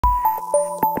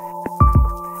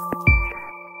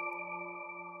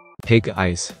Hey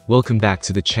guys, welcome back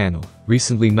to the channel.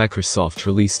 Recently Microsoft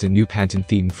released a new Pantone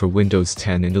theme for Windows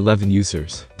 10 and 11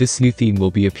 users. This new theme will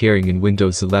be appearing in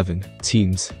Windows 11,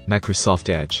 Teams, Microsoft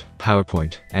Edge,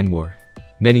 PowerPoint, and more.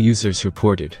 Many users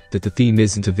reported that the theme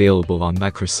isn't available on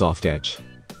Microsoft Edge.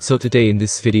 So today in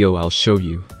this video I'll show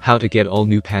you how to get all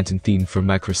new Pantone theme for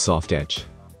Microsoft Edge.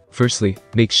 Firstly,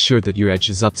 make sure that your Edge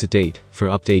is up to date. For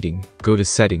updating, go to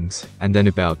Settings, and then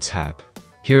About tab.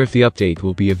 Here if the update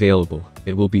will be available,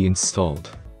 it will be installed.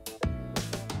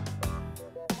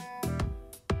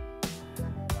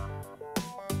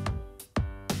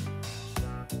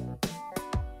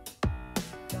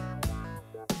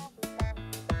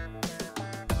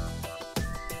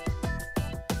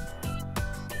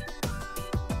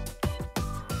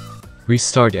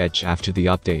 Restart Edge after the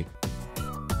update.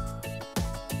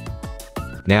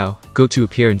 Now, go to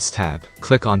Appearance tab,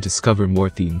 click on Discover More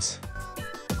Themes.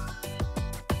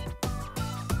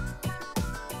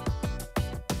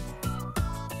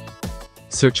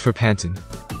 Search for Pantone.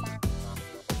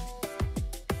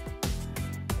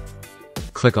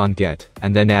 Click on Get,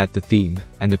 and then add the theme,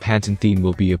 and the Pantone theme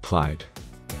will be applied.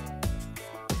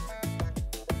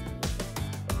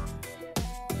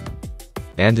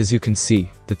 And as you can see,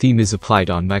 the theme is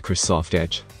applied on Microsoft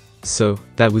Edge. So,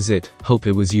 that was it. Hope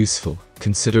it was useful.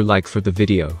 Consider like for the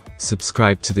video,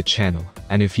 subscribe to the channel,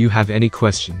 and if you have any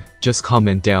question, just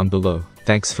comment down below.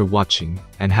 Thanks for watching,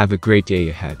 and have a great day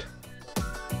ahead.